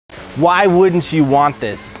Why wouldn't you want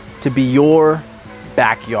this to be your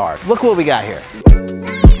backyard? Look what we got here.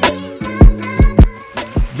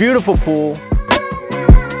 Beautiful pool,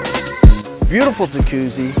 beautiful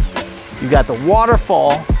jacuzzi. You got the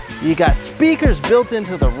waterfall. You got speakers built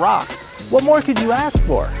into the rocks. What more could you ask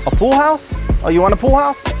for? A pool house? Oh, you want a pool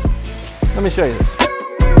house? Let me show you this.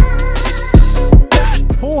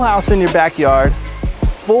 Pool house in your backyard,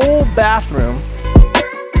 full bathroom.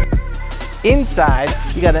 Inside,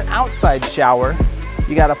 you got an outside shower.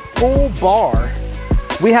 You got a full bar.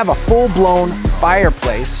 We have a full-blown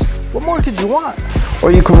fireplace. What more could you want? Or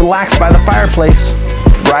you can relax by the fireplace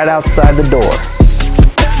right outside the door.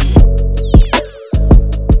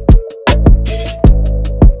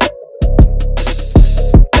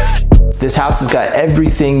 This house has got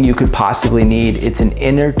everything you could possibly need. It's an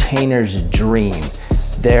entertainer's dream.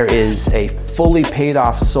 There is a fully paid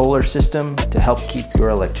off solar system to help keep your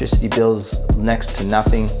electricity bills next to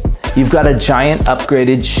nothing. You've got a giant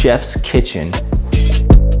upgraded chef's kitchen.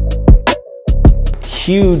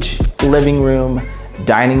 Huge living room,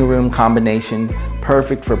 dining room combination,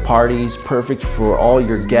 perfect for parties, perfect for all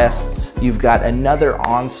your guests. You've got another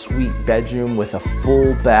ensuite bedroom with a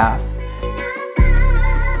full bath.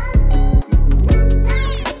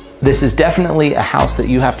 This is definitely a house that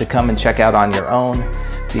you have to come and check out on your own,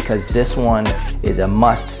 because this one is a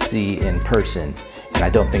must-see in person, and I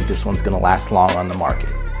don't think this one's gonna last long on the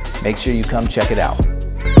market. Make sure you come check it out.